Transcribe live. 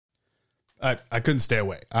I couldn't stay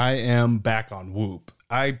away. I am back on Whoop.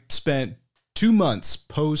 I spent 2 months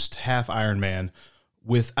post half Ironman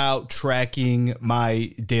without tracking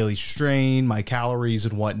my daily strain, my calories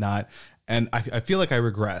and whatnot. And I feel like I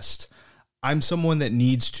regressed. I'm someone that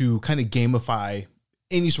needs to kind of gamify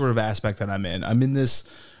any sort of aspect that I'm in. I'm in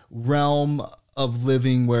this realm of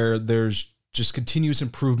living where there's just continuous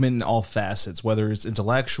improvement in all facets, whether it's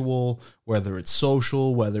intellectual, whether it's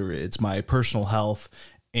social, whether it's my personal health.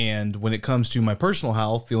 And when it comes to my personal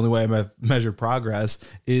health, the only way I measure progress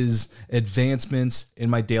is advancements in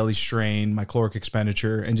my daily strain, my caloric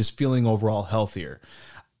expenditure, and just feeling overall healthier.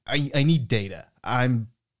 I need data. I'm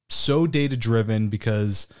so data driven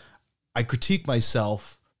because I critique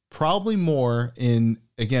myself probably more in,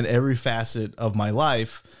 again, every facet of my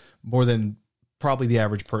life, more than probably the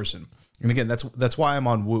average person. And again, that's why I'm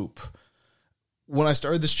on Whoop. When I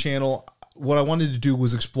started this channel, what I wanted to do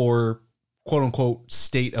was explore quote unquote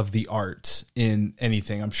state of the art in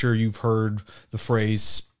anything. I'm sure you've heard the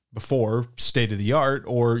phrase before, state of the art,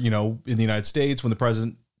 or, in the United States, when the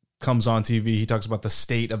president comes on TV, he talks about the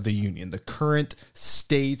state of the union, the current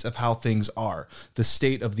state of how things are. The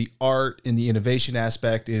state of the art in the innovation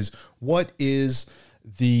aspect is what is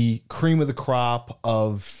the cream of the crop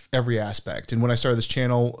of every aspect. And when I started this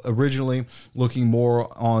channel originally looking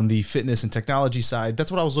more on the fitness and technology side,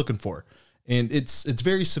 that's what I was looking for. And it's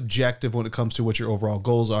very subjective when it comes to what your overall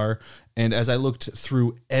goals are. And as I looked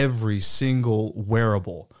through every single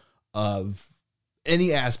wearable of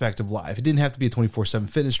any aspect of life, it didn't have to be a 24/7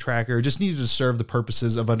 fitness tracker. It just needed to serve the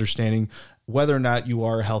purposes of understanding whether or not you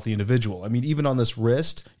are a healthy individual. I mean, even on this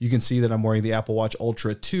wrist, you can see that I'm wearing the Apple Watch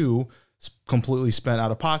Ultra 2, completely spent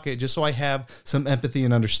out of pocket, just so I have some empathy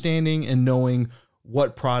and understanding and knowing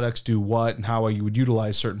what products do what and how I would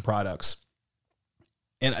utilize certain products.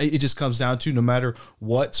 And it just comes down to, no matter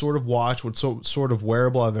what sort of watch, what sort of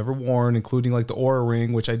wearable I've ever worn, including like the Oura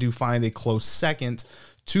Ring, which I do find a close second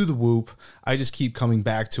to the Whoop, I just keep coming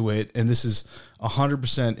back to it. And this is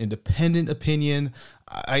 100% independent opinion.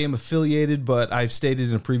 I am affiliated, but I've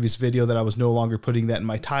stated in a previous video that I was no longer putting that in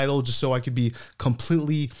my title, just so I could be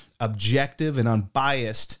completely objective and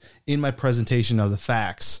unbiased in my presentation of the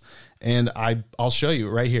facts. And I'll show you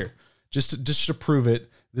right here, just to prove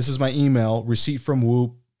it. This is my email, receipt from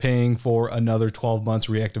Whoop, paying for another 12 months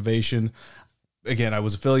reactivation. Again, I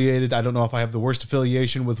was affiliated. I don't know if I have the worst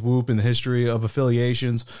affiliation with Whoop in the history of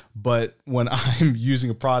affiliations, but when I'm using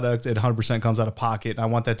a product, it 100% comes out of pocket. I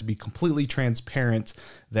want that to be completely transparent,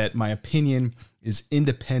 that my opinion is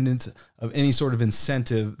independent of any sort of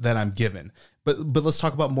incentive that I'm given. But let's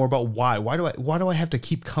talk more about why. Why do I have to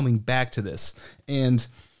keep coming back to this? And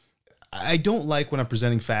I don't like when I'm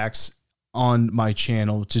presenting facts on my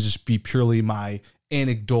channel to just be purely my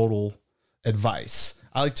anecdotal advice.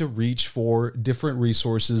 I like to reach for different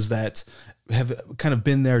resources that have kind of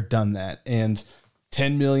been there, done that. And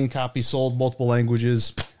 10 million copies sold, multiple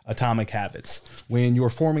languages, Atomic Habits. When you're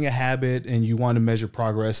forming a habit and you want to measure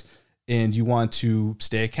progress and you want to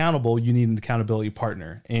stay accountable, you need an accountability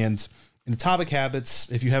partner. And in Atomic Habits,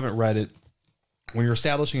 if you haven't read it, when you're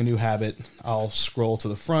establishing a new habit, I'll scroll to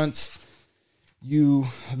the front.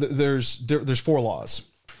 There's 4 laws.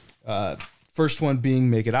 First one being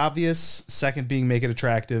make it obvious. Second being make it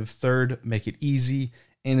attractive. Third, make it easy.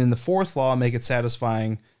 And in the 4th law, make it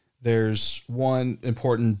satisfying. There's one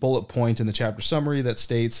important bullet point in the chapter summary that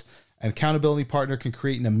states an accountability partner can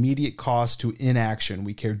create an immediate cost to inaction.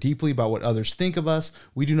 We care deeply about what others think of us.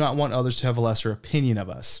 We do not want others to have a lesser opinion of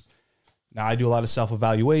us. Now, I do a lot of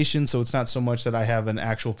self-evaluation, so it's not so much that I have an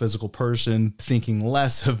actual physical person thinking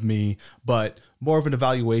less of me, but more of an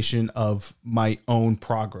evaluation of my own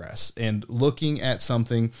progress and looking at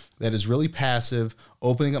something that is really passive,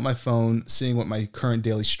 opening up my phone, seeing what my current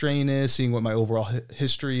daily strain is, seeing what my overall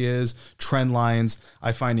history is, trend lines,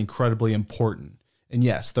 I find incredibly important. And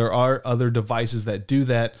yes, there are other devices that do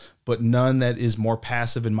that, but none that is more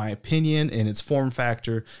passive, in my opinion, in its form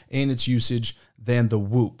factor and its usage than the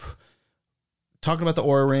Whoop. Talking about the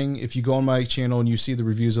Oura Ring, if you go on my channel and you see the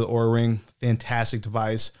reviews of the Oura Ring, fantastic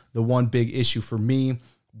device. The one big issue for me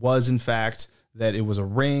was, in fact, that it was a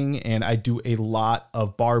ring, and I do a lot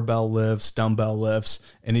of barbell lifts, dumbbell lifts,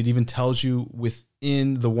 and it even tells you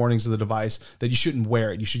within the warnings of the device that you shouldn't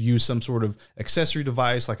wear it. You should use some sort of accessory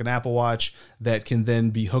device like an Apple Watch that can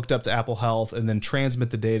then be hooked up to Apple Health and then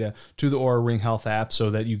transmit the data to the Oura Ring Health app so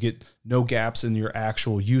that you get no gaps in your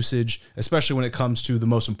actual usage, especially when it comes to the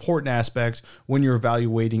most important aspect when you're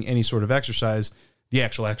evaluating any sort of exercise, the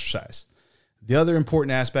actual exercise. The other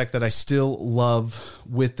important aspect that I still love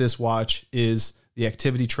with this watch is the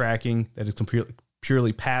activity tracking that is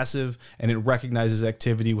purely passive, and it recognizes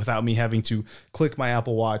activity without me having to click my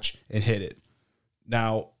Apple Watch and hit it.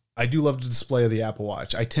 Now, I do love the display of the Apple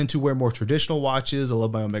Watch. I tend to wear more traditional watches. I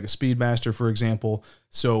love my Omega Speedmaster, for example.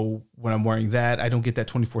 So when I'm wearing that, I don't get that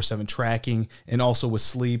 24/7 tracking. And also with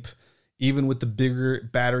sleep, even with the bigger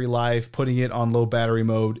battery life, putting it on low battery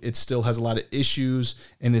mode, it still has a lot of issues.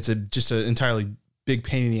 And it's just an entirely big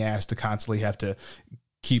pain in the ass to constantly have to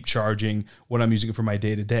keep charging when I'm using it for my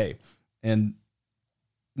day-to-day. And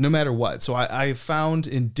no matter what. So I found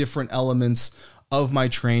in different elements of my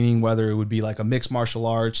training, whether it would be like a mixed martial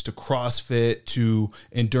arts to CrossFit to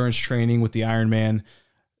endurance training with the Ironman,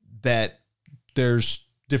 that there's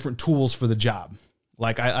different tools for the job.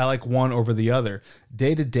 Like I like one over the other.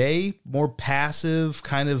 Day to day, more passive,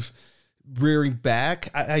 kind of rearing back.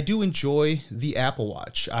 I do enjoy the Apple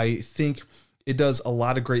Watch. I think it does a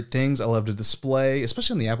lot of great things. I love the display,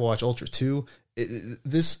 especially on the Apple Watch Ultra 2.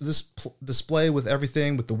 This display with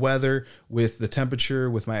everything, with the weather, with the temperature,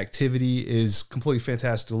 with my activity is completely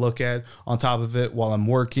fantastic to look at. On top of it, while I'm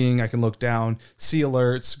working, I can look down, see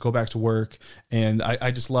alerts, go back to work, and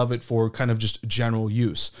I just love it for kind of just general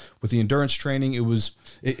use. With the endurance training,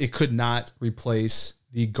 it could not replace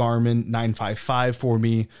the Garmin 955 for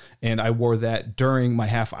me, and I wore that during my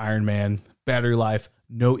half Ironman. Battery life,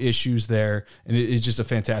 no issues there, and it is just a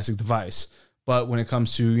fantastic device. But when it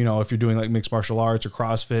comes to, if you're doing like mixed martial arts or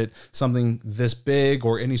CrossFit, something this big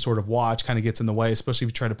or any sort of watch kind of gets in the way, especially if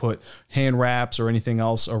you try to put hand wraps or anything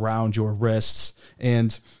else around your wrists.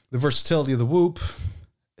 And the versatility of the Whoop,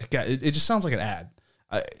 it just sounds like an ad.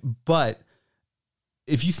 But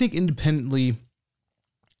if you think independently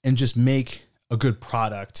and just make a good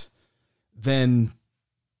product, then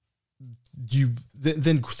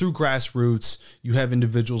through grassroots, you have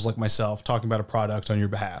individuals like myself talking about a product on your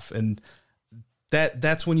behalf. And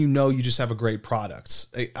that's when you just have a great product.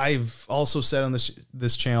 I've also said on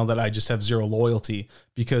this channel that I just have zero loyalty,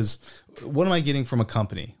 because what am I getting from a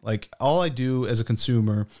company? Like, all I do as a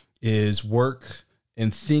consumer is work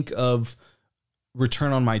and think of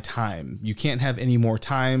return on my time. You can't have any more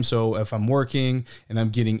time. So if I'm working and I'm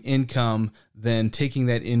getting income, then taking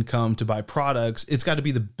that income to buy products, it's got to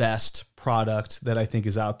be the best product that I think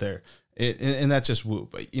is out there. And that's just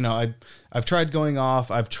Whoop. I've tried going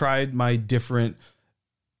off. I've tried my different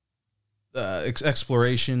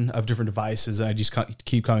exploration of different devices, and I just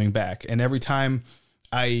keep coming back. And every time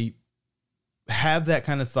I have that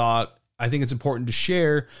kind of thought, I think it's important to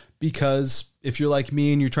share, because if you're like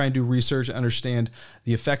me and you're trying to do research and understand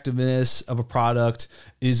the effectiveness of a product,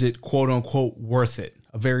 is it quote unquote worth it?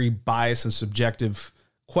 A very biased and subjective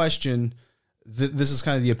question. This is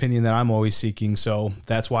kind of the opinion that I'm always seeking. So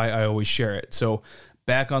that's why I always share it. So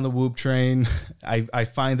back on the Whoop train, I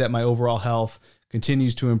find that my overall health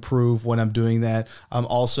continues to improve when I'm doing that.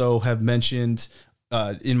 Also have mentioned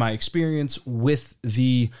in my experience with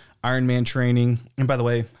the Ironman training. And by the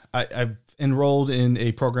way, I've enrolled in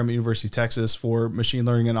a program at University of Texas for machine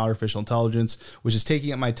learning and artificial intelligence, which is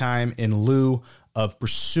taking up my time in lieu of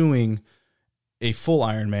pursuing a full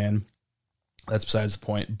Ironman. That's besides the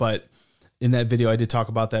point. But in that video, I did talk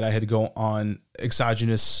about that. I had to go on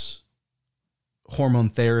exogenous hormone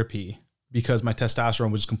therapy because my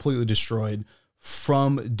testosterone was completely destroyed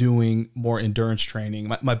from doing more endurance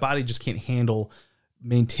training. My body just can't handle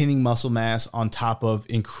maintaining muscle mass on top of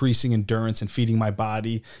increasing endurance and feeding my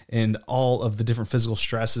body and all of the different physical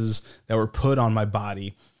stresses that were put on my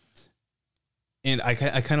body. And I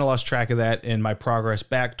kind of lost track of that in my progress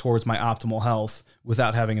back towards my optimal health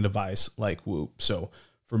without having a device like Whoop. So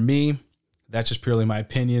for me, that's just purely my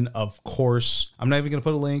opinion. Of course, I'm not even going to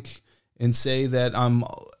put a link and say that I'm,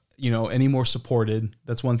 any more supported.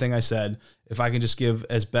 That's one thing I said. If I can just give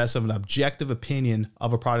as best of an objective opinion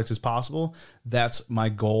of a product as possible, that's my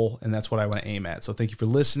goal, and that's what I want to aim at. So thank you for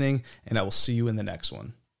listening, and I will see you in the next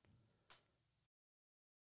one.